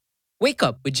Wake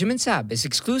Up with Jim and Sab is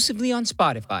exclusively on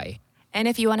Spotify. And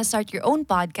if you want to start your own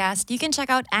podcast, you can check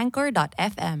out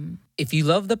anchor.fm. If you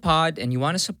love the pod and you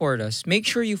want to support us, make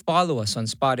sure you follow us on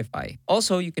Spotify.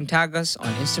 Also, you can tag us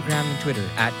on Instagram and Twitter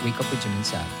at Wake Up with Jim and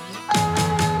Sab.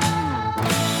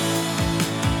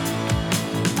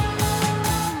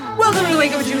 Welcome to the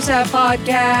Wake Up with Jim and Sab podcast.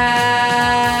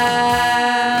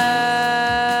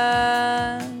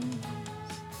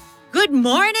 Good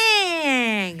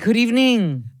morning! Good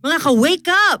evening. Mga ka-wake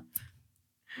up!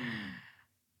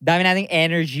 Dami nating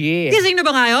energy. Gising na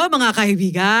ba kayo, mga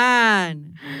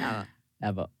kaibigan?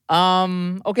 Labo.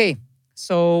 Okay.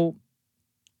 So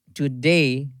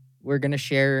today we're gonna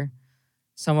share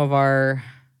some of our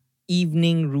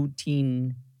evening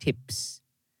routine tips.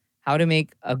 How to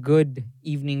make a good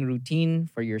evening routine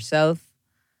for yourself.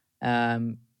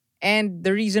 And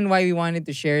the reason why we wanted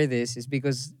to share this is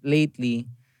because lately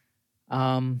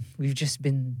we've just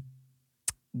been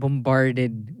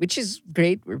bombarded, which is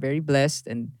great. We're very blessed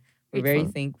and we're very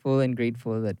Grateful. thankful and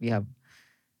grateful that we have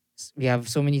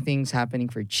so many things happening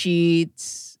for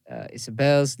Cheats,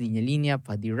 Isabel's Linya Linya,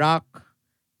 Padi Rock,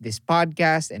 this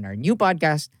podcast, and our new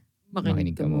podcast.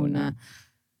 Makinig ka muna.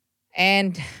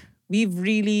 And we've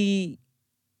really,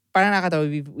 parang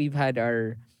nakakatawa, we've had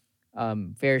our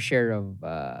fair share of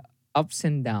ups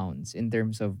and downs in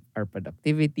terms of our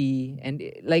productivity. And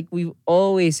like we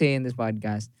always say in this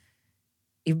podcast,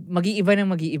 mag-iiba ng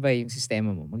mag-iiba yung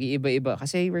sistema mo. Mag-iiba-iba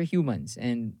kasi we're humans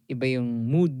and iba yung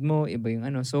mood mo, iba yung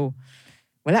ano. So,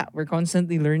 wala. We're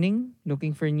constantly learning,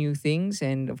 looking for new things.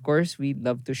 And of course, we'd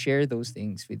love to share those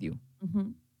things with you.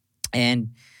 Mhm.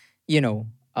 And,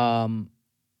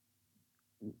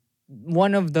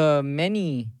 one of the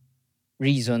many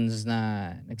reasons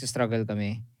na nagsastruggle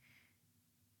kami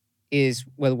is,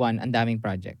 well, one, ang daming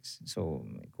projects. So,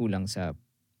 kulang sa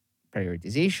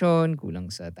prioritization, kulang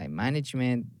sa time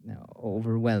management,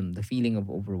 overwhelmed, the feeling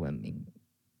of overwhelming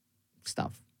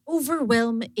stuff.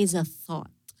 Overwhelm is a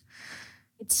thought.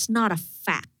 It's not a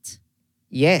fact.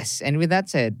 Yes, and with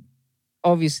that said,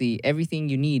 obviously,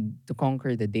 everything you need to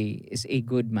conquer the day is a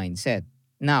good mindset.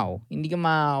 Now, hindi ka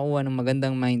makakakuha ng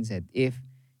magandang mindset if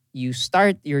you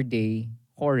start your day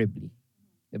horribly.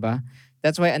 Diba?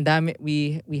 That's why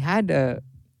we had a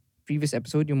previous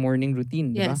episode, yung morning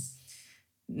routine, diba? Yes.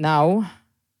 Now,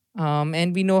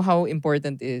 and we know how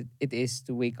important it is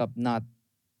to wake up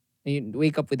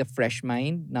with a fresh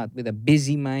mind, not with a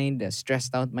busy mind, a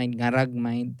stressed out mind, ngarag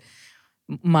mind.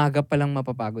 Umaga pa lang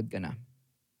mapapagod ka na.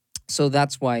 So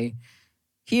that's why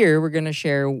here we're gonna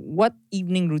share what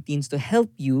evening routines to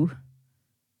help you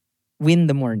win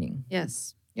the morning.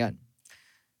 Yes. Yan.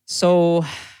 So,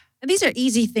 And these are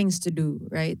easy things to do,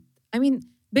 right? I mean,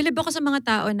 bilib ako sa mga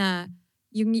tao na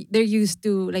they're used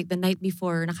to, like, the night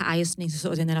before, nakaayos na yung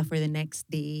susuotin nila for the next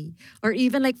day. Or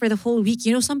even like for the whole week.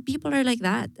 You know, some people are like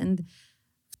that. And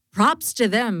props to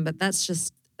them, but that's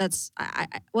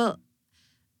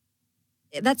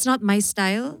not my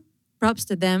style. Props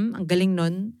to them. Ang galing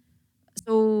nun.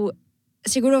 So,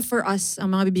 siguro for us,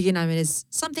 ang mga bibigyan namin is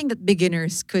something that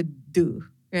beginners could do,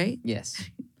 right? yes.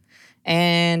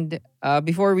 And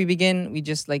before we begin, we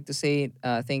just like to say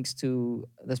thanks to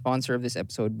the sponsor of this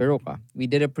episode, Baroka. We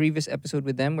did a previous episode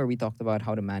with them where we talked about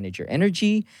how to manage your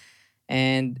energy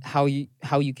and how you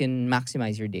can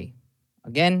maximize your day.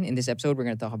 Again, in this episode, we're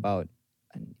going to talk about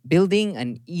building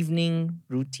an evening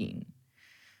routine.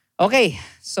 Okay,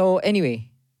 so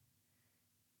anyway,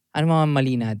 ano mga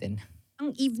mali natin?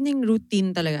 Ang evening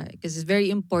routine talaga, because it's very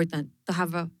important to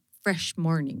have a fresh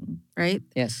morning, right?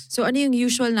 Yes, So ano yung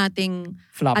usual nating,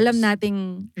 flops. alam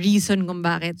nating reason kung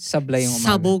bakit Sablay yung umaga.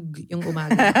 sabog yung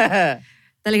umaga.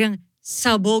 Talagang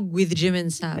sabog with Jim and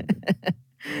Sab.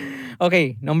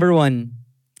 Okay, number one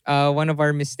of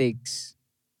our mistakes.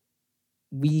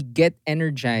 We get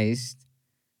energized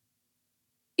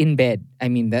in bed. I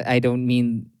mean, that I don't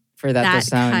mean for that to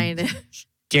sound kind of.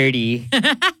 dirty.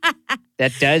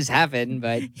 That does happen,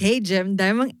 but Hey Jim,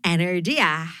 dami mong energy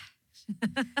ah.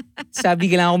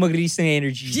 sabi kailangan ko mag-release ng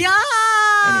energy.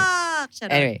 Yuck! Shut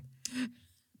up. Anyway.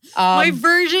 My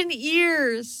virgin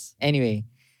ears. Anyway,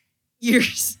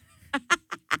 Ears.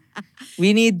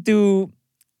 we need to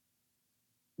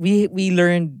we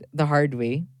learned the hard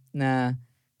way na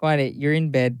kunwari, you're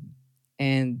in bed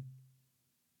and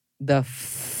the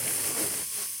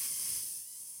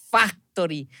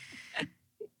factory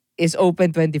is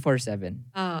open 24/7.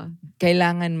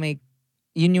 Kailangan may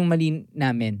yun yung mali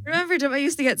namin. Remember, Jim, I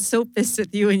used to get so pissed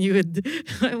at you when you would,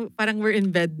 parang we're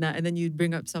in bed na and then you'd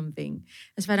bring up something.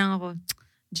 Tapos parang ako,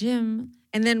 Jim.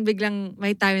 And then biglang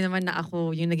may time naman na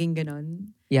ako yung naging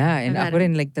ganon. Yeah, and Parang- ako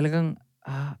rin like talagang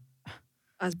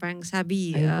as parang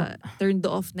sabi, Ayoko, turned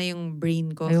off na yung brain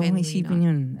ko. ayoko Can nga we isipin not?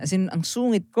 yun. As in, ang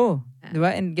sungit ko. Yeah. Di ba?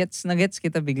 And na-gets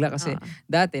kita bigla kasi Ah,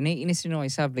 dati, naiinis rin ako kay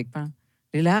Sab. Like, parang,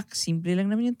 relax, simple lang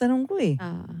naman yung tanong ko eh.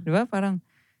 ah. Di ba? Parang,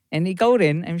 and ikaw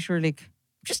rin, I'm sure like,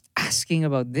 just asking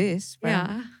about this.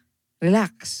 Parang, Yeah.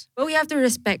 relax. But we have to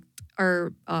respect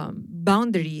our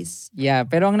boundaries. Yeah,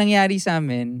 pero ang nangyari sa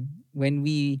amin, when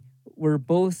we were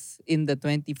both in the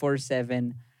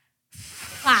 24/7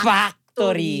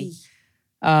 factory,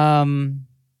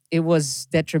 it was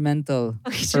detrimental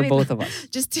Okay, so for wait both lang. of us.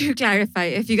 Just to clarify,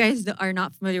 if you guys are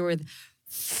not familiar with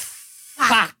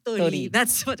factory,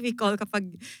 that's what we call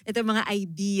kapag ito mga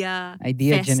idea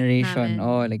Idea fest generation. namin.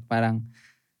 Oh, like parang,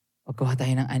 gawa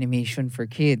tayo ng animation for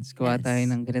kids. Gawa Yes. tayo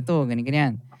ng ganito,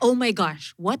 ganyan. Oh my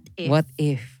gosh, what if? What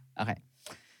if? Okay.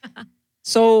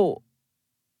 So,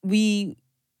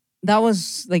 that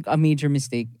was like a major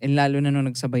mistake. And lalo na nung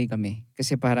nagsabay kami.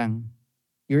 Kasi parang,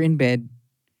 you're in bed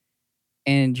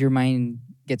and your mind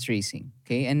gets racing.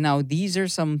 Okay? And now, these are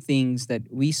some things that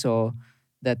we saw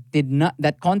that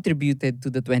contributed to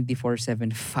the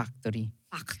 24/7 factory.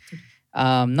 Factory.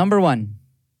 Number one,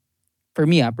 for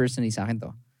me, personally, sa akin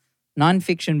to,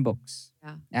 non-fiction books.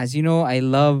 Yeah. As you know, I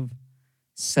love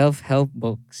self-help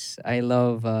books. I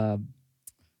love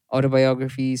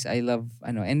autobiographies. I love,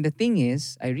 and the thing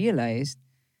is, I realized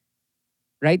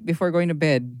right before going to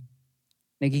bed,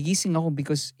 nagigising ako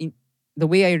because the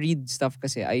way I read stuff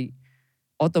kasi, I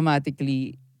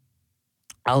automatically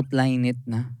outline it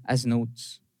na as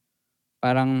notes.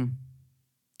 Parang,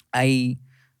 and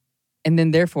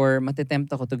then therefore,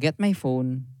 matitempt ako to get my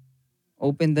phone,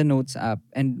 open the notes app,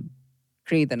 and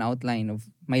create an outline of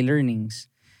my learnings.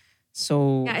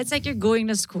 So, Yeah, it's like you're going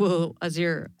to school as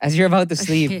you're... as you're about to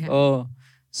sleep. Yeah. Oh.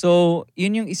 So,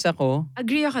 yun yung isa ko.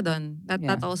 Agree ako dun. That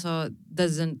Yeah. also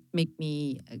doesn't make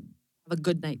me have a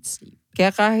good night's sleep. Kaya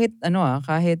kahit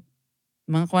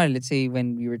mga kwal, let's say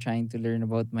when we were trying to learn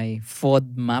about my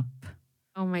FODMAP,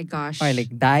 Oh my gosh. or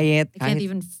like diet, I can't kahit,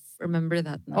 even remember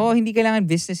that now. oh, hindi kailangan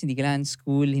business, hindi kailangan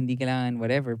school, hindi kailangan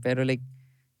whatever. Pero like,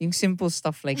 yung simple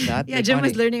stuff like that. Yeah, like, Jim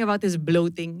was kunwari- learning about his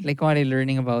bloating. like kunwari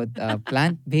learning about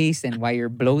plant-based and why you're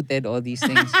bloated, all these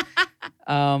things.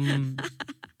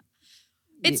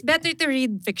 It's better to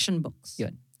read fiction books.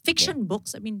 Yun. Fiction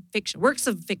books? I mean, fiction. Works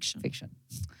of fiction. Fiction.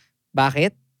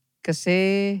 Bakit?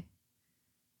 Kasi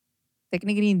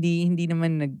technically hindi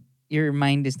naman your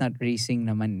mind is not racing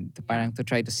naman to parang to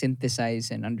try to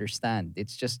synthesize and understand.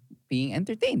 It's just being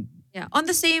entertained. Yeah. On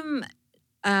the same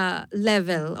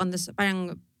level, on this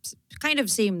parang kind of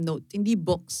same note, hindi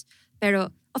books. Pero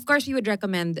of course we would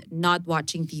recommend not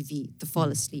watching TV to fall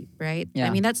asleep, right? I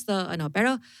Yeah. mean that's the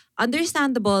pero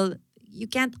understandable, you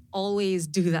can't always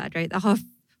do that, right? Ako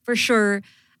for sure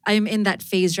I'm in that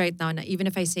phase right now na even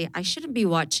if I say I shouldn't be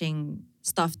watching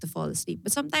stuff to fall asleep.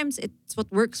 But sometimes it's what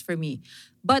works for me.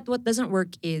 But what doesn't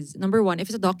work is, number one, if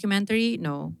it's a documentary,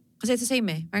 no. Kasi it's the same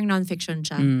eh. Parang non-fiction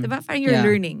siya. Diba? Parang you're Yeah.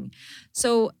 learning.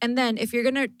 So, and then if you're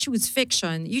gonna choose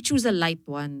fiction, you choose a light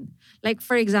one. Like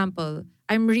for example,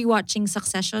 I'm rewatching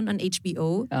Succession on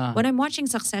HBO. Ah. When I'm watching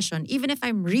Succession, even if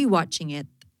I'm rewatching it,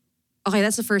 okay,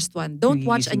 that's the first one. Don't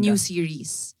watch a Nagigising new ka.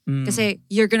 series. Mm. Kasi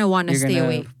you're gonna wanna You're stay gonna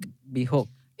awake. be hooked.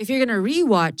 If you're gonna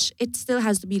rewatch, it still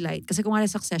has to be light. Kasi kung wala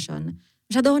Succession,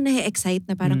 masyado ako na-excite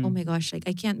na parang, oh my gosh, like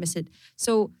I can't miss it.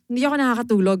 So, hindi ako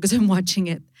nakakatulog because I'm watching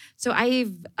it. So,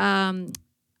 I've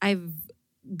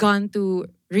gone to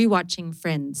rewatching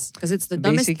Friends because it's the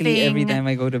dumbest Basically, thing. every time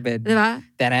I go to bed. Diba?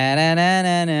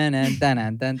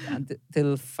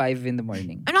 Till 5 in the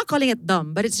morning. I'm not calling it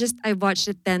dumb, but it's just I've watched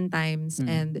it 10 times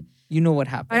and You know what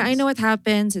happens. parang I know what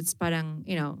happens. It's parang,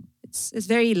 it's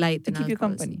very light. To and keep I'll you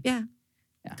fall company. asleep. Yeah.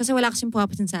 Yeah. Kasi wala kasing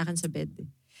pumapasin sa akin sa bed.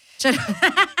 Charot.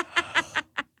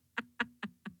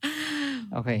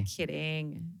 Okay.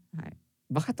 Kidding. Okay.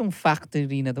 Baka tong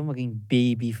factory na to maging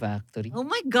baby factory. Oh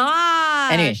my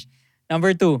gosh! Anyway,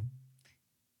 number 2.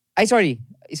 Sorry.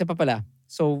 Isa pa pala.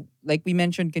 So, like we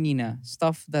mentioned kanina,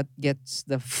 stuff that gets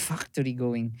the factory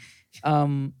going.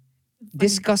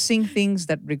 Discussing things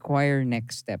that require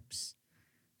next steps.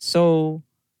 So,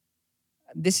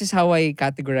 this is how I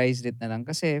categorized it na lang.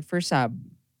 Kasi for Sab,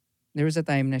 there was a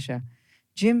time na siya,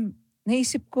 Jim,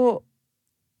 naisip ko,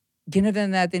 ginada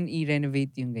natin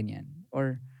i-renovate yung ganyan.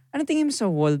 Or, ano tingin mo sa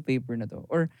wallpaper na to?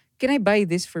 Or, can I buy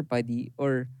this for Paddy?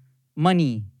 Or,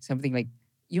 money. Something like,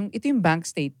 ito yung bank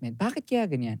statement. Bakit kaya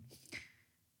ganyan?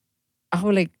 Ako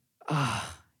like,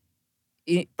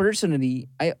 personally,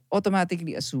 I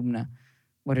automatically assume na,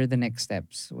 what are the next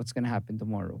steps? What's gonna happen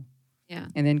tomorrow? Yeah.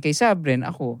 And then kay Sab rin,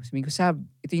 ako, sabi ko, Sab,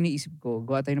 ito yung naisip ko,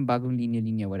 gawa tayo ng bagong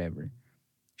linya-linya, whatever.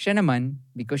 Siya naman,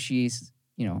 because she is,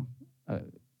 a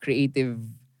creative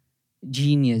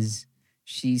genius.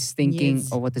 She's thinking, Yes.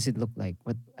 oh, what does it look like?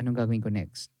 Anong gagawin ko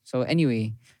next? So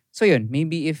anyway, so yun,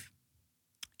 maybe if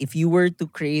you were to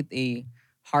create a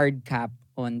hard cap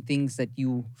on things that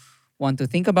you want to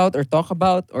think about or talk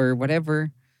about or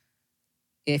whatever,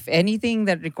 if anything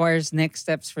that requires next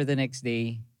steps for the next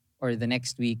day or the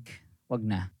next week, wag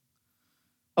na.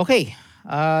 Okay,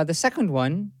 the second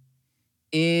one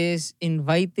is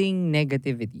inviting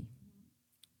negativity.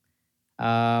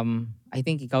 I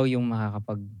think ikaw yung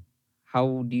makakapag,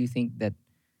 how do you think that,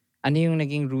 ano yung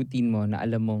naging routine mo na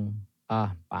alam mong,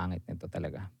 pangit nito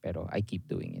talaga, pero I keep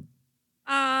doing it.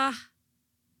 Uh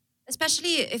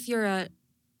especially if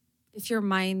your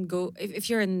mind go if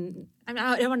you're in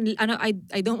I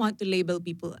don't want to label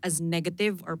people as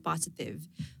negative or positive.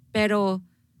 Pero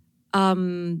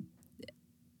um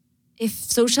if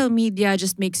social media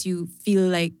just makes you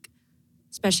feel like,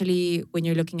 especially when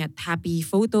you're looking at happy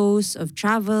photos of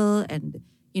travel and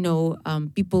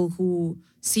people who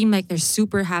seem like they're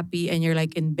super happy and you're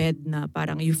like in bed na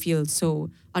parang you feel so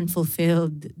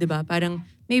unfulfilled, 'di ba? Parang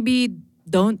maybe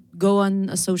don't go on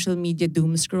a social media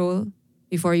doom scroll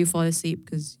before you fall asleep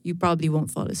because you probably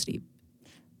won't fall asleep.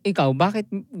 Ikaw,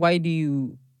 why do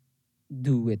you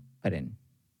do it pa rin?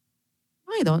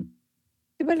 I don't.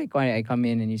 Di ba like why I come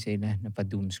in and you say na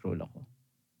napa-doom scroll ako?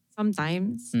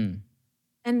 Sometimes. Hmm.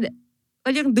 And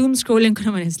well, yung doom scrolling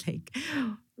ko naman is like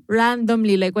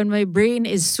randomly, like when my brain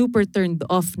is super turned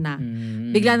off na.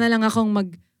 Bigla na lang akong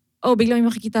bigla may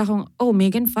makikita akong,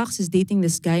 Megan Fox is dating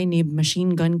this guy named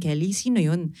Machine Gun Kelly. Sino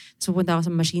yun? So punta ako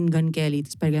sa Machine Gun Kelly.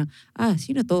 Tapos parang,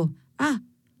 sino to?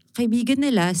 Kaibigan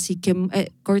nila si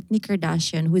Kourtney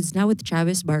Kardashian who is now with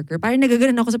Travis Barker. Parang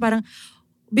nagaganon ako sa parang,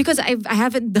 because I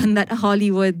haven't done that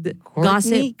Hollywood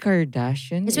Kourtney gossip.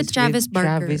 Kardashian It's is with Travis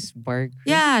Barker. Travis Barker?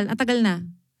 Yeah, ang tagal na.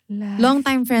 Long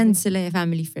time friends sila,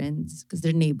 family friends, because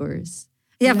they're neighbors.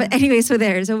 Yeah, but anyway, so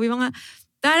there. So we mga,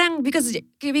 parang because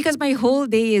my whole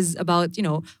day is about,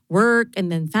 work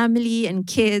and then family and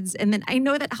kids. And then I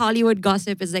know that Hollywood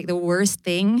gossip is like the worst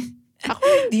thing. Ako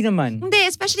hindi naman. Hindi,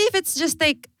 especially if it's just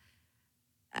like,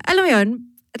 alam mo yun,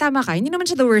 tama ka, hindi naman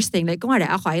siya the worst thing. Like, kung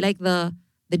ako, I like the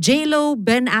J-Lo,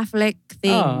 Ben Affleck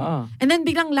thing. And then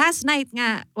biglang last night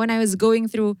nga, when I was going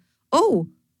through,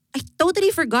 I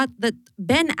totally forgot that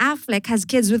Ben Affleck has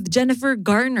kids with Jennifer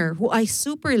Garner, who I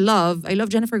super love. I love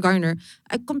Jennifer Garner.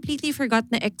 I completely forgot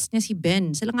na ex niya si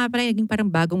Ben. Sila nga pala naging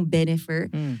parang bagong Bennifer.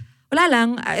 Wala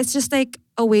lang. It's just like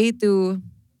a way to,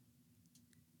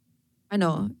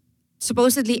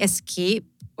 supposedly escape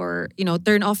or,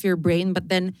 turn off your brain. But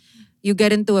then you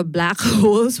get into a black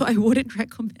hole. So I wouldn't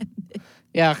recommend it.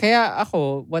 Yeah, kaya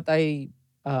ako, what I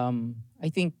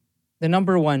think the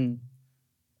number one,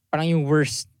 parang yung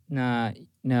worst na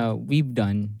we've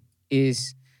done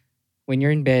is when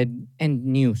you're in bed and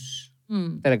news.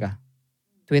 Talaga.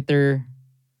 Twitter,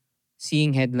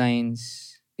 seeing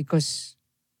headlines, because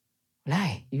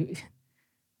wala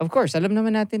of course, alam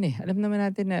naman natin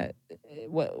na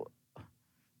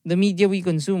the media we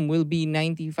consume will be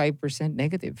 95%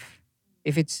 negative.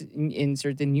 If it's in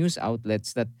certain news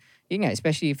outlets that,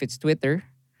 especially if it's Twitter.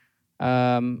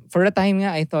 For a time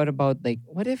nga, I thought about like,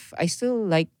 what if I still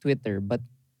like Twitter, but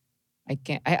I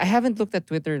can't. I haven't looked at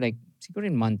Twitter like siguro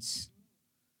in months.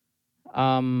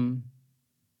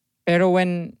 Pero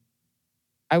when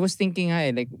I was thinking,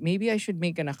 like maybe I should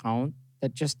make an account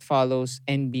that just follows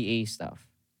NBA stuff.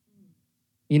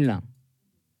 Yun lang.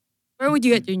 Where would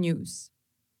you get your news?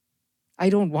 I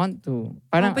don't want to.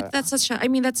 Parang, but that's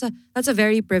that's a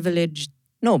very privileged.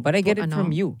 No, but I get it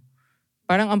from you.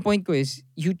 Parang ang point ko is,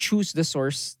 you choose the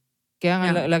source. Kaya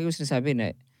nga lagi ko sinasabi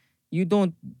na,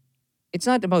 it's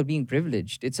not about being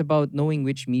privileged. It's about knowing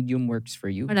which medium works for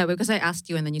you. No, because I asked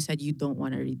you and then you said you don't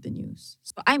want to read the news.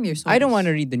 So I'm your source. I don't want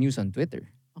to read the news on Twitter.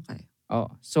 Okay.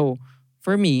 So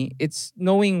for me, it's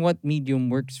knowing what medium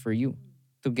works for you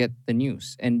to get the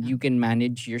news. And you can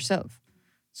manage yourself.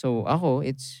 So ako,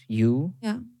 it's you.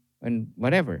 Yeah. And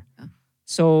whatever. Yeah.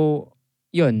 So,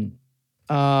 yun.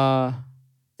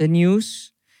 The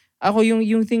news, ako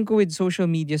yung thing ko with social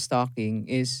media stalking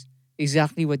is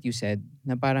exactly what you said.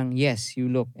 Na parang, yes, you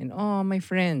look and, my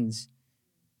friends.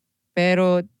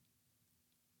 Pero,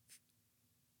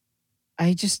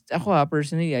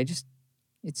 personally,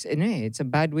 it's a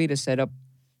bad way to set up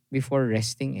before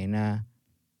resting na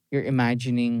you're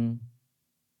imagining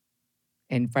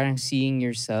and parang seeing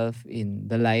yourself in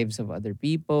the lives of other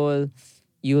people.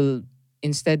 You'll,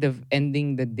 instead of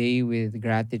ending the day with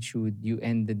gratitude, you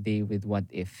end the day with what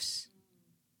ifs.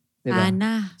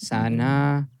 Diba?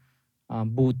 Sana.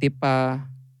 Buti pa.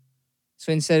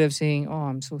 So instead of saying,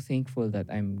 I'm so thankful that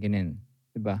I'm ganun.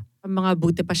 Diba? Mga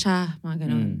buti pa siya. Mga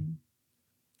ganun.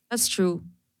 That's true.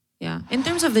 Yeah. In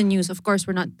terms of the news, of course,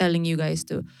 we're not telling you guys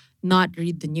to not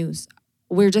read the news.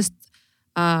 We're just,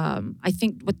 I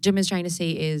think what Jim is trying to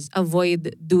say is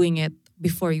avoid doing it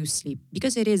before you sleep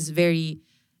because it is very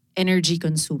energy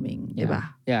consuming, di Yeah. ba?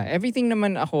 Yeah. Everything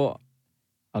naman ako,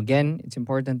 again, it's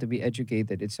important to be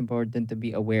educated. It's important to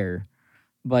be aware.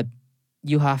 But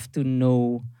you have to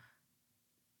know,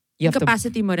 you Yung have to,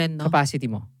 capacity mo rin, no? capacity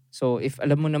mo. So if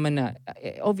alam mo naman na,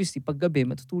 obviously, pag gabi,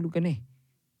 matutulog ka na eh.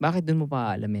 Bakit dun mo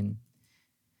pa aalamin?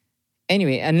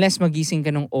 Anyway, unless magising ka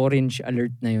ng orange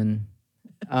alert na yun,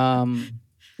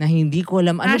 na hindi ko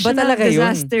alam, ano ba National talaga yun?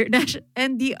 Disaster,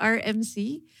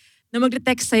 NDRMC, na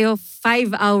magte-text sa'yo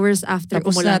 5 hours after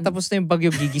umulan. Tapos na yung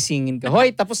bagyo, gigisingin ka.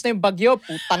 Hoy, tapos na yung bagyo,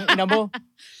 putang ina mo.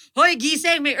 Hoy,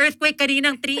 gising! May earthquake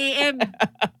kaninang 3 a.m.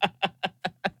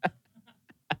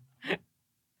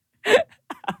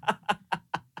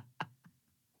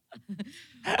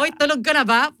 Hoy, tulog ka na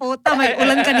ba? Puta, may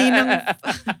ulan kaninang...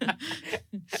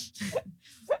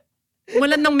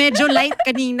 Umulan ng medyo light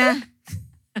kanina.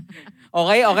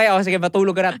 Okay. Sige,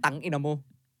 matulog ka na. Tang ina mo.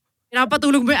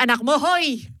 Pinapatulog mo yung anak mo.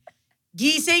 Hoy!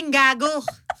 Gising, gago!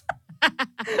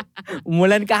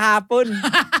 Umulan kahapon.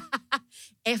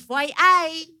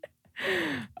 FYI!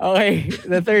 Okay,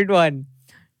 the third one.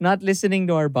 Not listening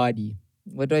to our body.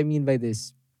 What do I mean by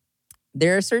this?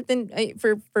 There are certain,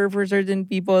 for certain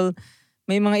people,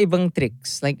 may mga ibang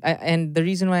tricks. Like, and the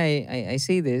reason why I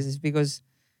say this is because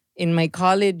in my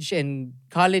college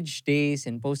days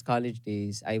and post-college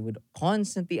days, I would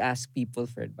constantly ask people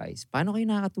for advice. Paano kayo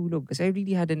nakakatulog? Kasi I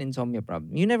really had an insomnia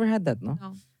problem. You never had that, no?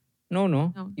 No.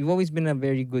 No. You've always been a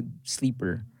very good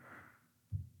sleeper.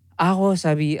 Ako,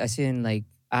 sabi, as in, like,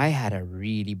 I had a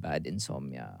really bad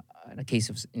insomnia, a case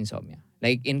of insomnia.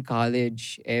 Like, in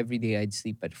college, every day I'd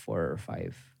sleep at 4 or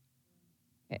 5.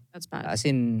 That's bad. As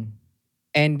in,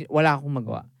 and wala akong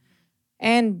magawa.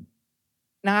 And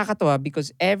nakakatawa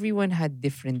because everyone had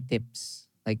different tips.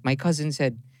 Like my cousin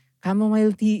said,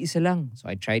 chamomile tea, isa lang. So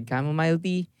I tried chamomile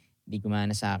tea, hindi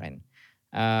gumana sa akin.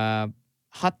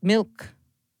 Hot milk.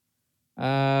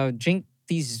 Drink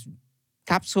these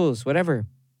capsules, whatever.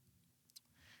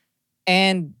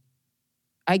 And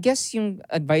I guess yung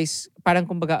advice, parang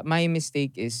kumbaga, my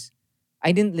mistake is,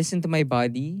 I didn't listen to my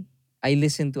body, I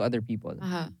listened to other people.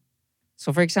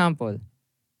 So for example,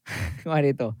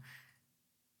 kumari ito,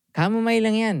 chamomile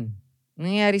lang yan.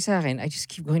 Nangyayari sa akin, I just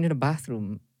keep going to the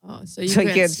bathroom. Oh, so I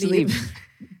can't sleep.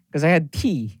 Because I had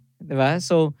tea. Diba?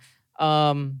 So,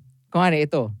 kumari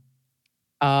ito,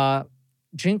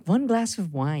 drink 1 glass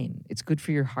of wine. It's good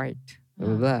for your heart. Blah,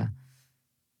 blah, blah.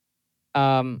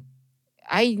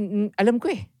 Alam ko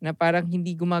na parang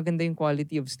hindi gumaganda yung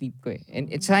quality of sleep ko eh.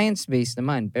 And it's science-based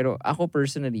naman. Pero ako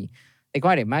personally, like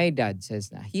kumari, my dad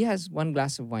says na he has 1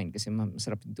 glass of wine kasi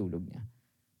masarap yung tulog niya.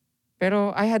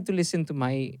 Pero I didn't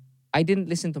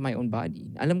listen to my own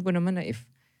body. Alam ko naman na if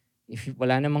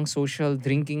wala namang social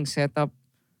drinking setup,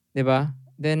 di ba?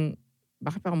 Then,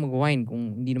 bakit pa ako mag-wine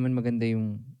kung hindi naman maganda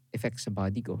yung effects sa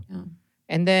body ko? Yeah.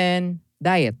 And then,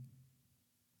 diet.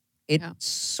 It's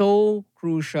so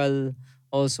crucial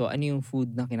also ano yung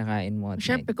food na kinakain mo at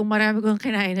Siyempre, night. kung marami kong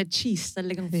kinain na cheese,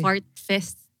 talagang fart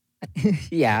fest.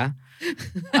 Yeah.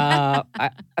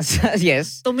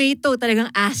 Yes. Tomato,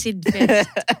 talagang acid fest.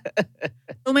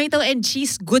 Tomato and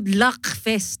cheese, good luck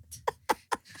fest.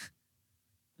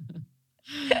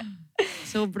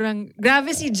 Sobrang,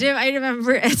 grabe si Jim. I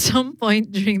remember at some point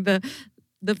during the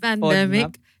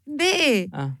pandemic.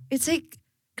 Hindi. It's like,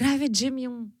 grabe Jim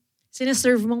yung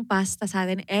sinaserve mong pasta sa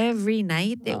atin every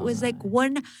night. It was like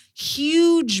one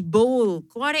huge bowl.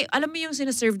 Kuwari, alam mo yung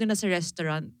sinaserve na sa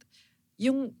restaurant?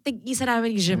 Yung tig-isa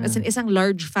namin ni Jim, as in isang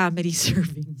large family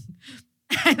serving.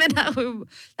 And then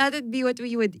that would be what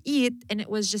we would eat. And it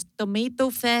was just tomato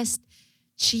fest,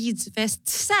 cheese fest.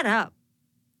 Sarap.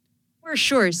 For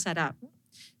sure, sarap.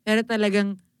 Pero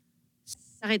talagang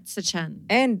sakit sa tiyan.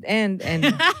 And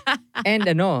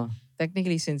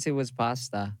technically since it was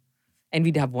pasta, and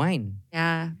we'd have wine.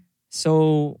 Yeah.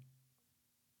 So,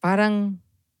 parang,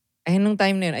 nung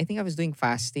time na yun, I think I was doing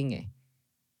fasting eh.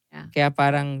 Yeah. Kaya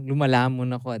parang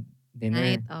lumalamon ako at dinner.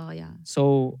 Night, yeah.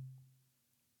 So,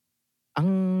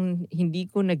 ang hindi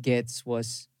ko na-gets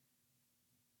was,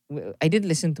 I did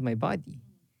listen to my body.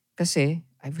 Kasi,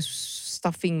 I was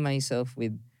stuffing myself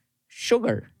with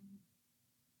sugar.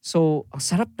 So, ang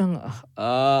sarap ng,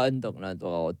 antok na to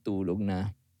ako, tulog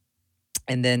na.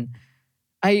 And then,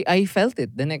 I felt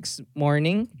it. The next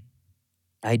morning,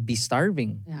 I'd be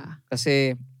starving. Yeah.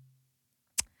 Kasi,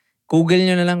 Google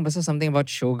nyo na lang basta something about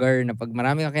sugar na pag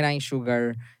marami ka kinaing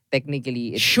sugar,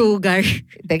 technically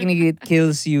it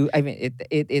kills you. I mean,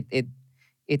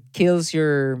 it kills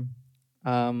your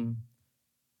um,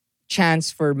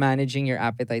 chance for managing your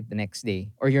appetite the next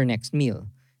day or your next meal.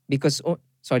 Because,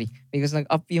 because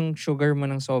nag-up yung sugar mo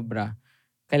ng sobra,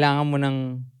 kailangan mo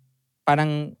ng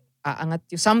parang aangat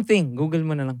yung something. Google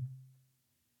mo na lang.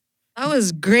 That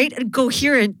was great and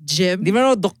coherent, Jim. Di mo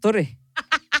na ako doktor eh.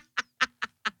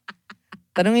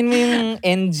 Tanungin mo yung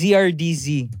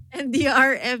NZRDZ. And the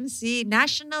RMC,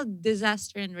 National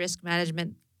Disaster and Risk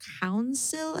Management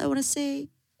Council, I want to say.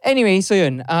 Anyway, so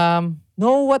yun.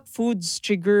 Know what foods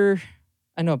trigger,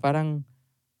 parang,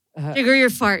 Trigger your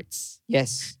farts.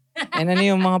 yes. And ano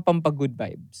yung mga pampagood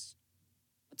vibes.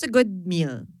 What's a good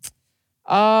meal?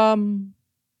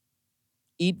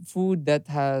 Eat food that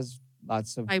has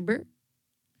lots of, Fiber?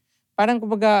 parang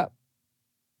kumbaga,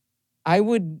 I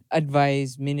would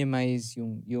advise minimize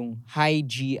yung high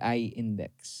GI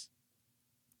index.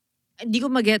 Hindi ko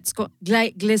magets ko.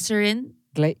 Glycerin?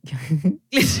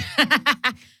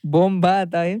 Bomba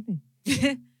tayo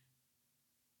eh.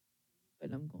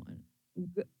 Alam kung ano.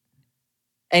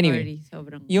 Anyway, Sorry,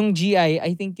 sobrang. yung GI,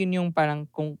 I think yun yung parang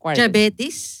kung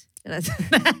Diabetes?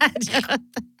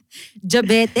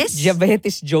 Diabetes?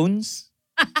 Diabetes Jones.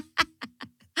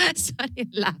 Sorry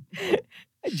lang.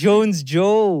 Jones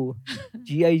Joe.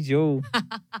 G.I. Joe.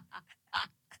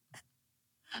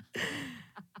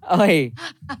 Okay.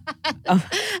 Ang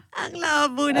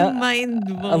labo ng mind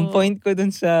mo. Ang point ko dun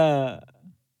sa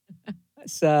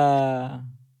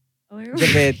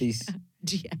diabetes,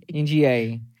 GI. yung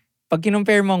GI, pag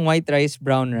kinumpare mo ang white rice,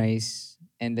 brown rice,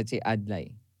 and let's say adlay,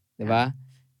 di ba?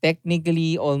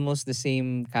 Technically, almost the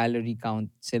same calorie count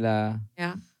sila.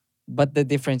 Yeah. But the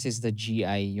difference is the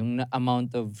GI, yung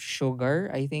amount of sugar,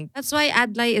 I think. That's why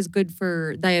Adlay is good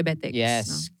for diabetics.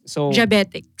 Yes. No? So,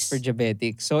 Diabetics. for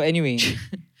diabetics. So anyway,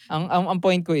 ang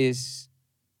point ko is,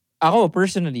 ako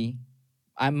personally,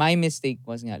 my mistake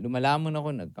was nga, lumalamon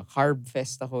ako, nagka-carb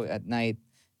fest ako at night.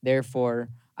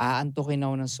 Therefore, aantukin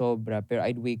ako ng sobra, pero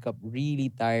I'd wake up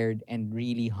really tired and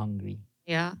really hungry.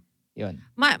 Yeah. Yun.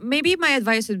 Maybe my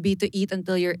advice would be to eat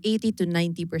until you're 80 to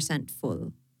 90%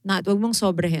 full. Wag mong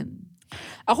sobrahin.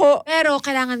 Ako, Pero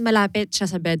kailangan malapit siya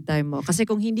sa bedtime mo. Kasi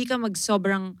kung hindi ka kung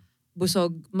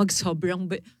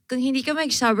hindi ka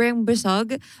magsobrang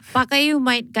busog, baka you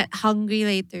might get hungry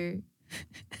later.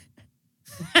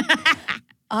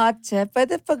 ate,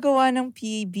 pwede pagawa ng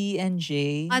PB&J?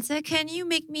 Ate, can you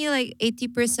make me like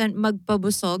 80%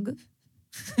 magpabusog?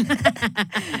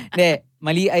 Hindi,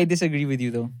 mali, I disagree with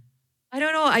you though. I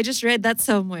don't know. I just read that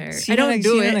somewhere. I don't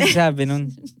do Sino it. nagsabi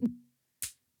nun?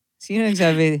 Sino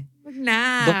nagsabi? Wag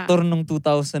na. Doktor nung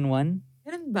 2001?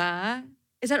 Ganun ba?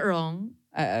 Is that wrong?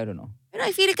 I don't know. Pero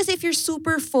I feel like kasi if you're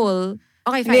super full,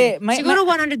 okay, Hindi, fine. Siguro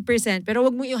 100%, pero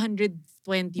wag mo yung 120%.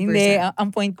 Hindi, ang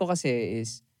point ko kasi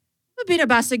is,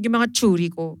 Binabasag yung mga churi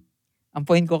ko. ang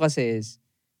point ko kasi is,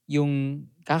 yung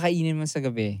kakainin mo sa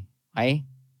gabi, okay?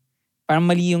 Parang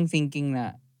mali yung thinking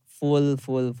na full.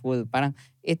 Parang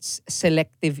it's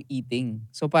selective eating.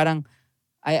 So parang,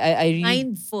 I really...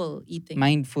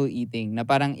 Mindful eating. Na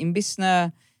parang imbis na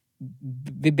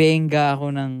bibenga ako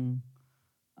ng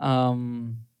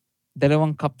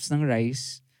 2 cups ng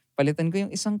rice, palitan ko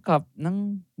yung 1 cup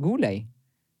ng gulay.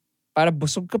 Para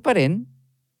busog ka pa rin,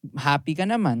 happy ka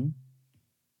naman,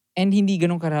 and hindi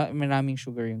ganun maraming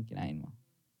sugar yung kinain mo.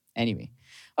 Anyway.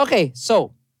 Okay,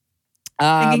 so,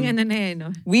 Naging ano na eh,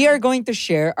 no? we are going to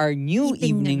share our new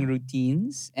Eating evening na.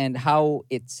 routines and how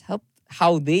it's helped,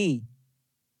 how they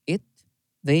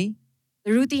The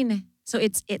routine. So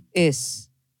it's it. is.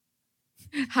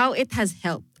 How it has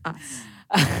helped us.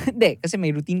 Hindi, kasi may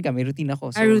routine ka, may routine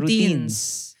ako. So Our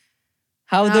routines.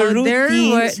 How the How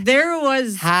routines there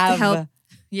was have help.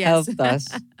 Yes. helped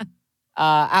us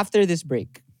after this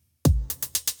break.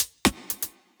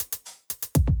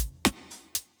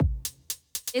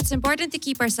 It's important to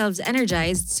keep ourselves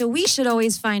energized, so we should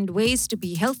always find ways to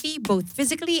be healthy both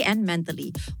physically and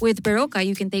mentally. With Berocca,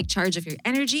 you can take charge of your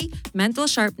energy,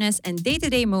 mental sharpness, and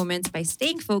day-to-day moments by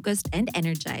staying focused and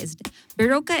energized.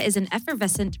 Berocca is an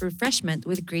effervescent refreshment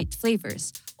with great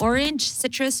flavors: orange,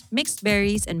 citrus, mixed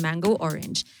berries, and mango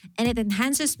orange, and it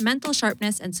enhances mental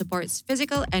sharpness and supports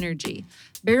physical energy.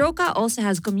 Berocca also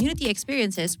has community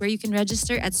experiences where you can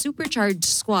register at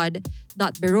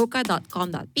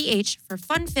superchargedsquad.berocca.com.ph for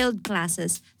fun-filled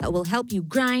classes that will help you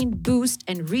grind, boost,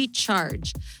 and recharge.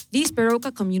 These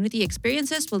Berocca community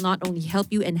experiences will not only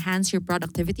help you enhance your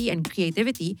productivity and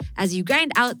creativity as you grind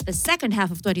out the second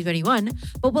half of 2021,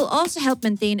 but will also help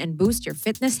maintain and boost your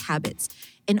fitness habits.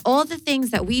 In all the things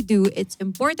that we do, it's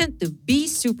important to be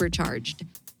supercharged.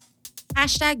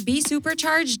 Hashtag be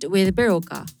supercharged with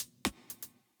Berocca.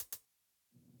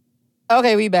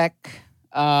 Okay, we back.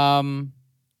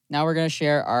 Now we're gonna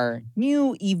share our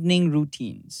new evening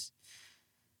routines.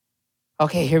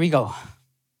 Okay, here we go.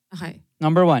 Okay.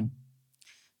 Number one,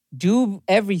 do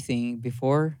everything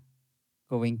before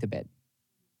going to bed.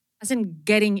 As in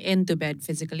getting into bed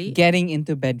physically. Getting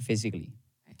into bed physically.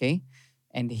 Okay?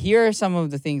 And here are some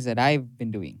of the things that I've been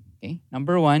doing. Okay?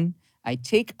 Number one, I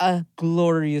take a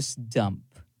glorious dump.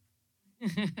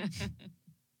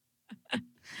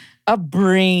 A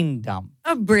brain dump.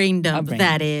 A brain dump, brain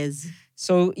that dump. is.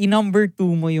 So, i-number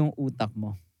two mo yung utak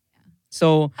mo.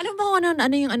 So, Alam mo kung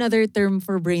ano yung another term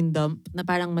for brain dump na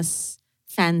parang mas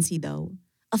fancy daw?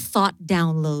 A thought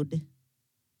download.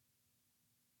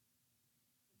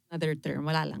 Another term.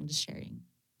 Wala lang. Just sharing.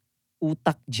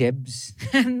 utak jebs.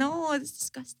 No, it's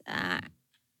disgusting.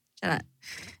 Charot.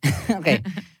 Okay.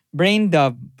 Brain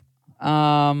dump.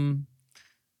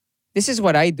 This is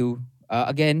what I do.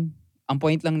 Again, ang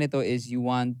point lang nito is you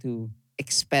want to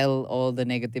expel all the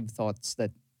negative thoughts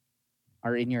that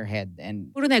are in your head.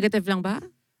 And Puro negative lang ba?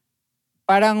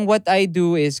 parang what I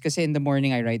do is, kasi in the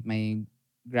morning I write my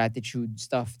gratitude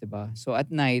stuff, diba? So at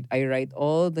night, I write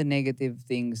all the negative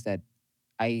things that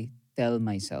I tell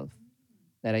myself.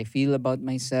 That I feel about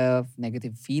myself,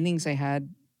 negative feelings I had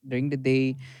during the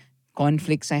day,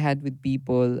 conflicts I had with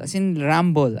people. As in,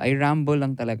 ramble. I ramble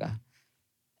lang talaga.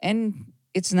 And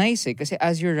it's nice kasi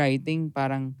as you're writing,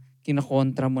 parang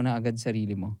kinokontra mo na agad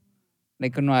sarili mo.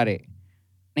 Like, kunwari,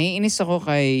 naiinis ako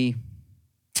kay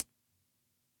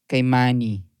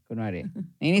Manny. Kunwari.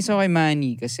 Naiinis ako kay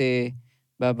Manny kasi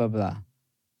blah, blah, blah.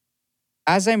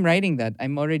 As I'm writing that,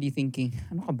 I'm already thinking,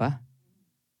 ano ka ba?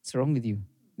 What's wrong with you?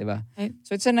 Diba? Right.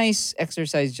 So it's a nice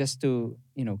exercise just to,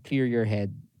 clear your head.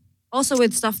 Also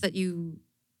with stuff that you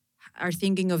are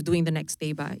thinking of doing the next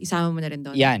day ba? Isama mo na rin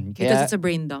doon. Yan. Because Kaya it's a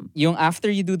brain dump. yung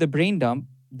after you do the brain dump,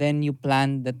 then you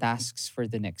plan the tasks for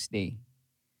the next day.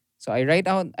 So I write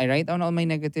down all my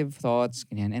negative thoughts,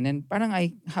 ganyan. And then parang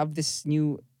I have this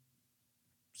new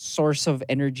source of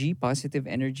energy, positive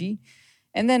energy.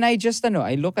 And then I just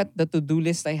I look at the to-do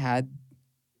list I had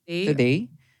today,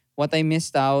 what I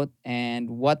missed out, and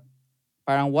what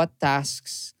 2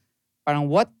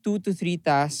 to 3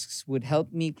 tasks would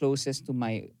help me closest to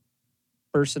my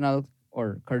personal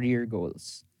or career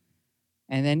goals.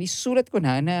 And then isulat ko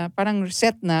na parang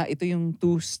set na ito yung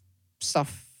 2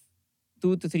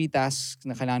 to 3 tasks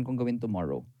na kailangan kong gawin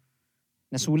tomorrow.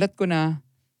 Nasulat ko na,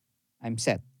 I'm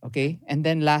set. Okay? And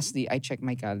then lastly, I check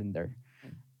my calendar.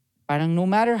 Parang no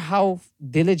matter how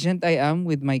diligent I am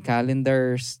with my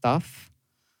calendar stuff,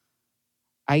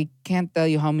 I can't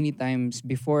tell you how many times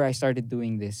before I started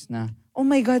doing this na, oh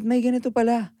my God, may ganito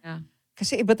pala. Yeah.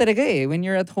 Kasi iba talaga when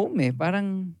you're at home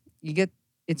parang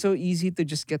it's so easy to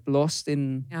just get lost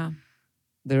in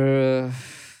the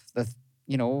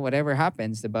whatever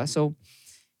happens, diba? So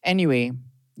anyway,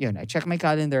 yun, I check my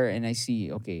calendar and I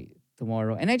see, okay,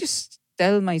 tomorrow. And I just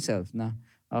tell myself na,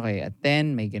 okay, at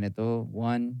 10, may ganito,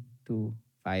 1, 2,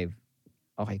 5.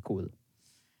 Okay, cool.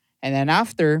 And then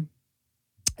after,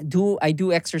 I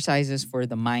do exercises for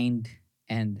the mind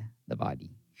and the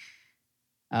body.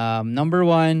 Number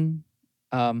 1,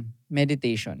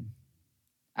 meditation.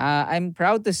 I'm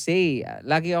proud to say,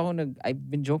 I've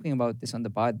been joking about this on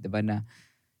the pod, diba, na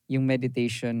yung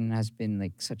meditation has been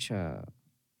like such a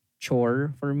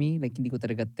chore for me. Like, hindi ko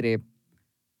talaga trip.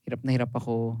 Hirap na hirap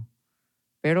ako.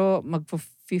 Pero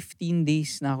 15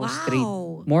 days na ako straight.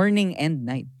 Wow. Morning and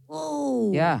night.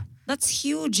 Whoa. Yeah. That's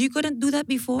huge. You couldn't do that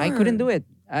before. I couldn't do it.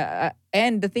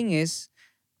 And the thing is,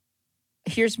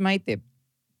 here's my tip.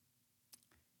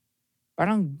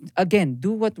 Parang, again,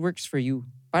 do what works for you.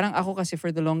 Parang ako kasi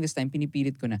for the longest time,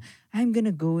 pinipilit ko na, I'm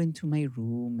gonna go into my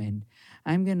room and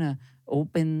I'm gonna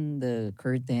open the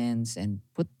curtains and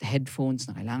put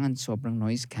headphones na kailangan sobrang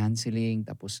noise cancelling.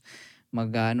 Tapos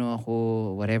mag-ano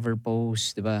ako, whatever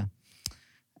pose, di ba?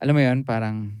 Alam mo yun,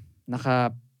 parang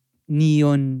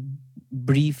naka-neon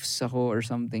briefs ako or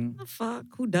something. What the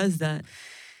fuck? Who does that?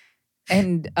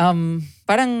 And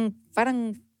parang,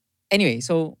 anyway,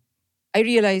 so I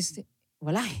realized,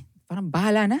 wala parang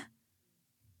bahala na.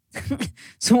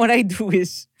 So what I do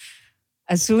is,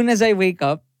 as soon as I wake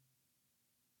up,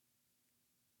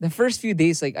 the first few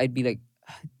days, like, I'd be like,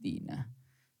 di na.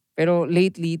 Pero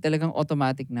lately, talagang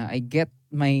automatic na. I get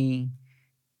my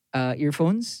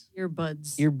earphones.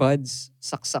 Earbuds.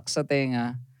 Saksak sa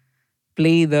tenga.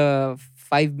 Play the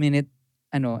 5-minute,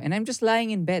 and I'm just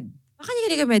lying in bed. Bakit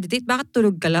hindi ka meditate? Bakit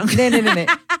tulog ka lang? Hindi.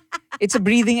 It's a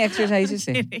breathing exercises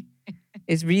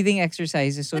It's breathing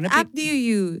exercises. So, What app do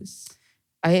you use?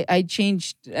 I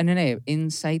changed,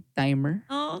 Insight Timer.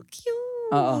 Oh,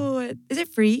 cute. Oo. Is it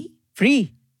free?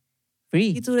 Free.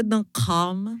 Itulad ng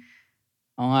Calm.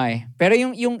 Oo nga eh. Pero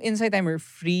yung Insight Timer,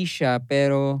 free siya,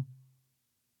 pero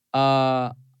ah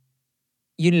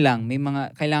yun lang, may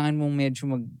mga kailangan mong medyo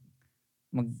mag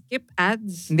Skip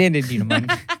ads. hindi naman.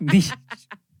 Hindi.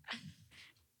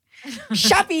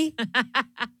 Shopee!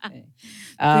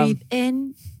 Breathe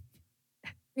in.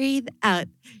 Breathe out.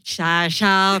 Sha,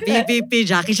 pi,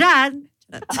 Jackie Chan.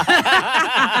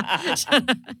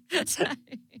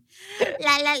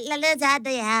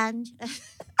 Lazada yan.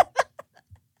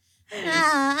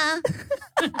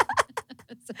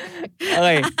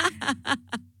 Okay.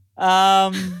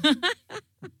 Um,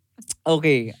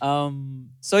 okay.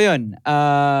 So yun.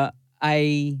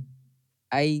 I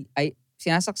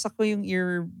sinasaksak ko yung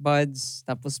earbuds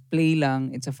tapos play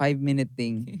lang. It's a 5-minute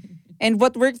thing. And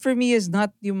what worked for me is not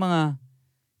yung mga,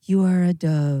 you are a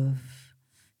dove.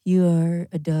 You are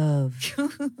a dove.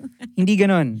 Hindi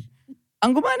ganon.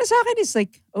 Ang gumana sa akin is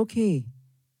like, okay,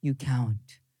 you count.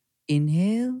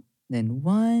 Inhale, then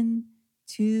 1,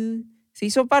 2, 3.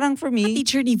 So parang for me,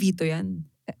 Teacher ni Vito yan.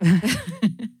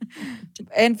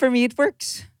 and for me, it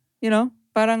works. You know,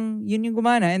 parang yun yung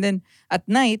gumana. And then at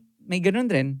night, may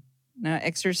ganun rin na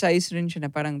exercise rin siya na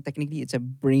parang technically it's a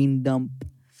brain dump.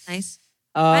 Nice.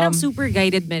 Parang Um, super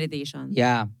guided meditation.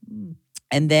 yeah. Mm.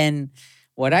 And then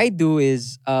what I do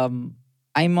is I'm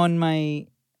on my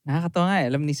nakakatawa nga eh,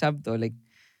 alam ni Sab to, like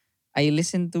I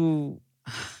listen to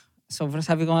sobrang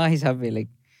sabi ko nga kay Sab eh, like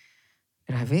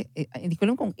grabe, hindi ko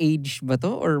alam kung age ba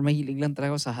to or mahilig lang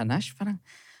talaga ako sa Hanash. Parang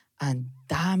ang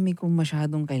dami kong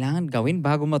masyadong kailangan gawin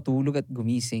bago matulog at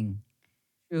gumising.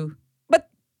 True.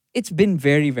 But it's been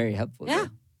very, very helpful.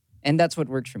 Yeah. And that's what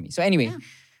works for me. So anyway, Yeah.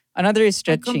 another is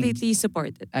I stretching. completely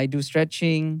support it. I do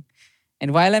stretching.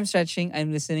 And while I'm stretching, I'm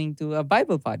listening to a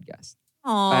Bible podcast.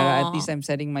 Aww. Para at least I'm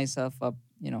setting myself up,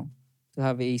 you know, to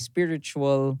have a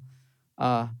spiritual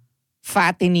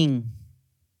fattening.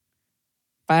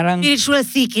 Parang, Spiritual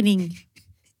thickening.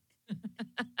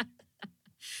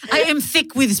 I am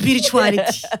thick with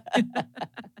spirituality.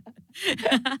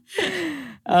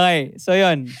 okay, so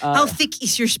yun. How thick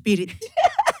is your spirit?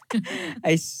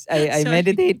 I Sorry.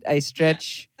 meditate, I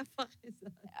stretch. The fuck is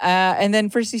that? And then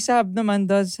for si Sab naman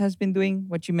has been doing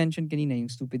what you mentioned kanina, yung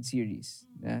stupid series.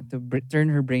 To turn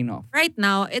her brain off. Right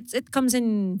now, it comes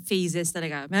in phases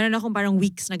talaga. Meron akong parang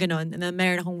weeks na ganon, and then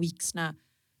meron akong weeks na,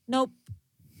 nope,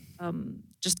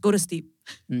 just go to sleep.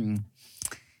 Mm.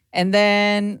 And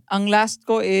then, ang last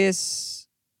ko is,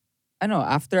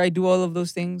 after I do all of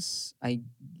those things, I'm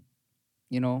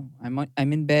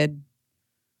in bed,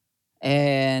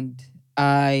 and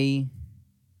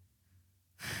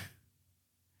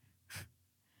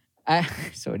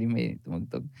sorry, may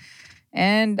tumugtog.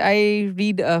 And I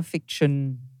read a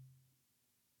fiction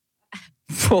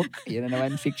book. Yan na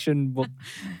naman, fiction book.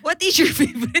 What is your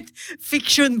favorite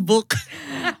fiction book?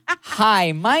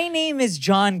 Hi, my name is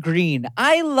John Green.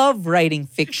 I love writing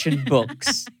fiction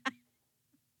books.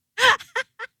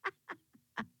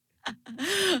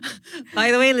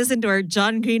 By the way, listen to our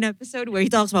John Green episode where he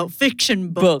talks about fiction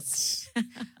books.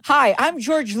 Hi, I'm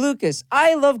George Lucas.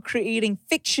 I love creating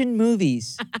fiction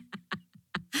movies.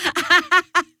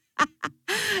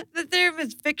 The term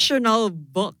is fictional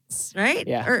books, right?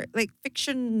 Yeah. Or like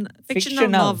fictional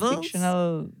novels.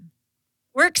 Fictional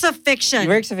Works of fiction.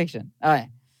 works of fiction. Okay.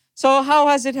 So how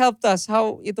has it helped us?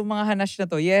 How itong mga hanash na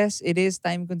to? Yes, it is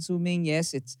time consuming.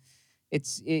 Yes,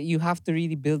 you have to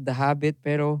really build the habit.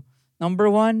 Pero number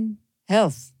one,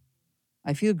 health.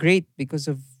 I feel great because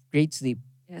of great sleep.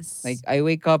 Yes. Like I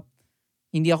wake up,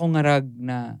 hindi ako ngarag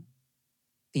na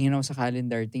tingin ako sa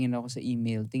calendar, tingin ako sa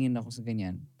email, tingin ako sa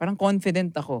ganyan. Parang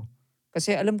confident ako.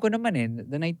 Kasi alam ko naman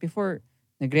the night before,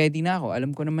 nag-ready na ako.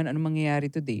 Alam ko naman ano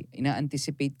mangyayari today.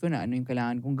 Ina-anticipate ko na ano yung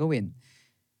kailangan kong gawin.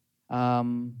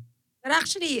 But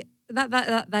actually,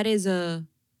 that is a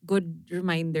good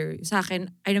reminder. Sa akin,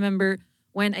 I remember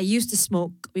when I used to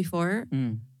smoke before,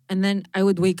 and then I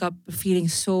would wake up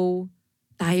feeling so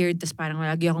tired. Tas parang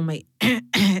lagi akong may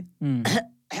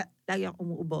lagi akong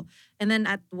umuubo. And then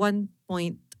at one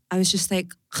point, I was just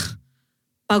like,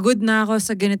 pagod na ako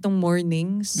sa ganitong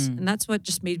mornings. And that's what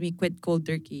just made me quit cold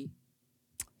turkey.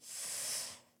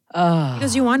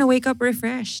 Because you want to wake up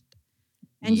refreshed.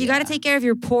 And you gotta Yeah. take care of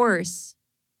your pores.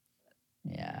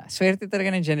 Yeah. Swerte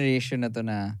talaga ng generation na to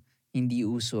na hindi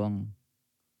uso ang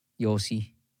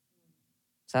Yossi.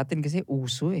 Sa atin kasi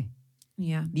uso eh.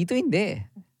 Yeah. Dito hindi eh.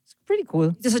 It's pretty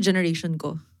cool. Ito sa generation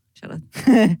ko. Charot.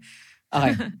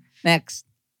 Okay. Next.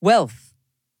 Wealth.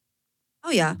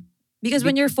 Oh yeah. Because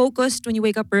when you're focused, when you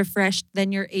wake up refreshed,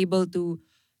 then you're able to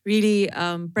really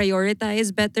prioritize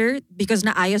better because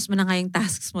naayos mo na nga yung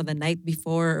tasks mo the night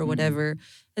before or whatever.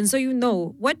 And so you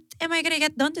know, what am I gonna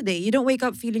get done today? You don't wake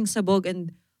up feeling sabog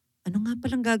and ano nga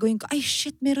palang gagawin ko? Ay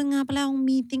shit, meron nga pala akong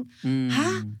meeting.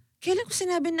 Ha? Mm. Kailan ko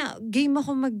sinabi na game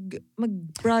ako Hindi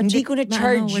mag-project ko na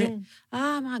na-charge wala. yung...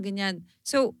 Mga ganyan.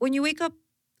 So, when you wake up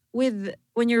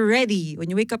when you're ready, when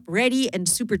you wake up ready and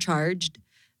supercharged,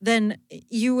 then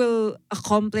you will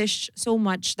accomplish so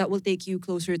much that will take you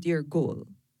closer to your goal.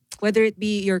 Whether it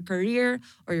be your career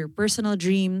or your personal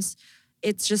dreams,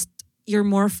 it's just you're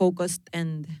more focused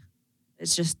and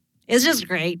it's just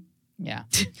great. Yeah.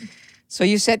 So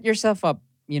you set yourself up,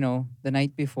 the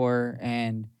night before,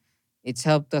 and it's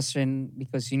helped us rin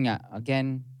because yun nga,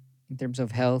 again, in terms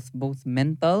of health, both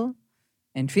mental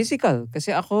and physical.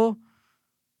 Kasi ako,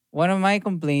 one of my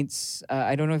complaints,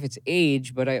 I don't know if it's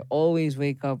age, but I always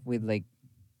wake up with like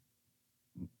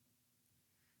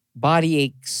body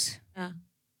aches. Yeah.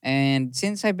 And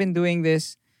since I've been doing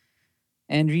this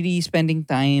and really spending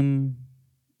time,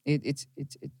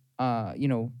 you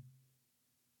know,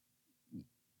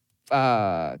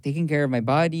 taking care of my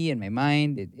body and my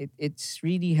mind, it's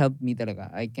really helped me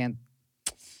talaga. I can't,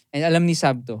 and alam ni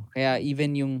Sab to. Kaya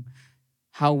even yung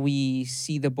how we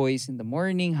see the boys in the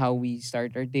morning, how we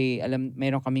start our day,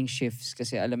 meron kaming shifts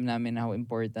kasi alam namin how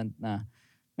important na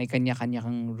may kanya-kanya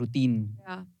kang routine.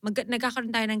 Yeah.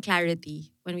 Nagkakaroon tayo ng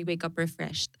clarity when we wake up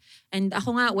refreshed. And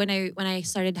ako nga, when I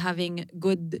started having a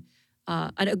good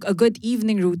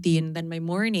evening routine, then my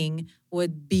morning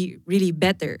would be really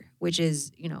better, which is,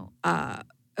 a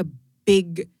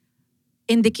big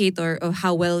indicator of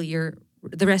how well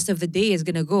the rest of the day is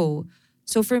gonna go.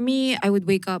 So for me, I would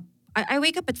wake up. I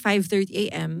wake up at 5:30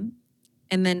 a.m.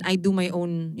 and then I do my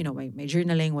own, my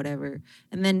journaling, whatever.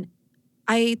 And then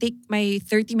I take my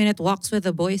 30-minute walks with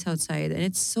the boys outside, and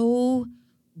it's so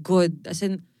good. As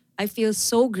in, I feel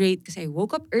so great because I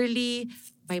woke up early.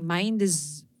 My mind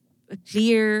is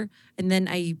clear, and then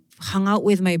I hung out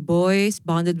with my boys,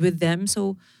 bonded with them.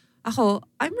 So,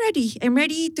 I'm ready. I'm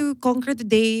ready to conquer the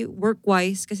day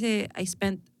work-wise kasi I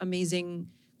spent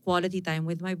amazing quality time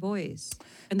with my boys.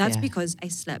 And that's Yeah. because I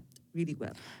slept really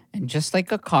well. And just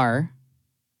like a car,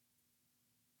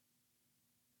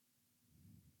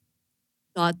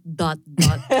 Dot, dot,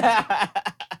 dot.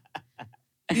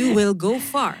 You will go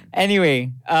far.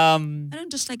 anyway, I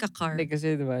don't just like a car. like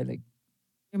kasi diba, like,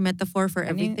 Your metaphor for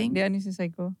everything. Ano yung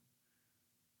sinasabi ko?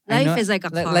 Life is like a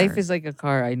car. Life is like a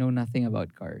car. I know nothing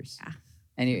about cars. Yeah.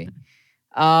 Anyway.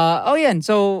 Yan.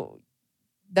 So,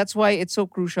 that's why it's so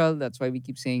crucial. That's why we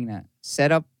keep saying that.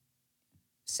 Set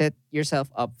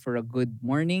yourself up for a good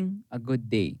morning, a good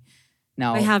day.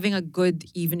 Now, By having a good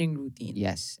evening routine.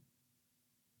 yes.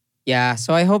 Yeah,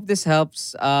 so I hope this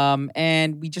helps.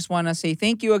 And we just want to say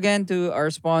thank you again to our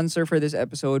sponsor for this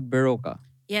episode, Baroka.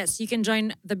 Yes, you can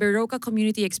join the Baroka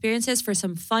Community Experiences for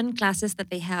some fun classes that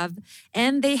they have.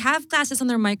 And they have classes on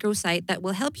their microsite that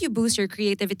will help you boost your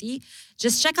creativity.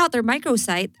 Just check out their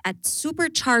microsite at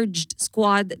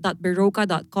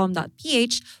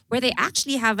superchargedsquad.baroka.com.ph, where they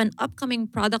actually have an upcoming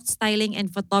product styling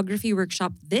and photography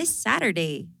workshop this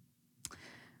Saturday.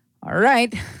 All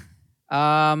right.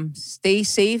 Stay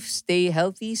safe, stay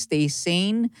healthy, stay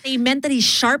sane. Stay mentally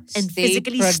sharp and Stay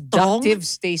physically productive, strong.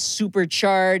 stay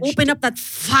supercharged. Open up that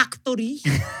factory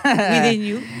within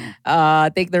you.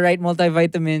 Take the right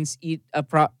multivitamins. Eat a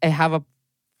proper diet.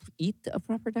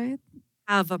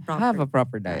 Have a proper Have a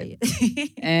proper diet.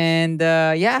 diet. And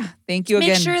thank you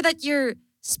Make again. sure that your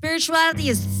spirituality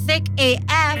is thick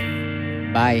AF.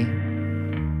 Bye.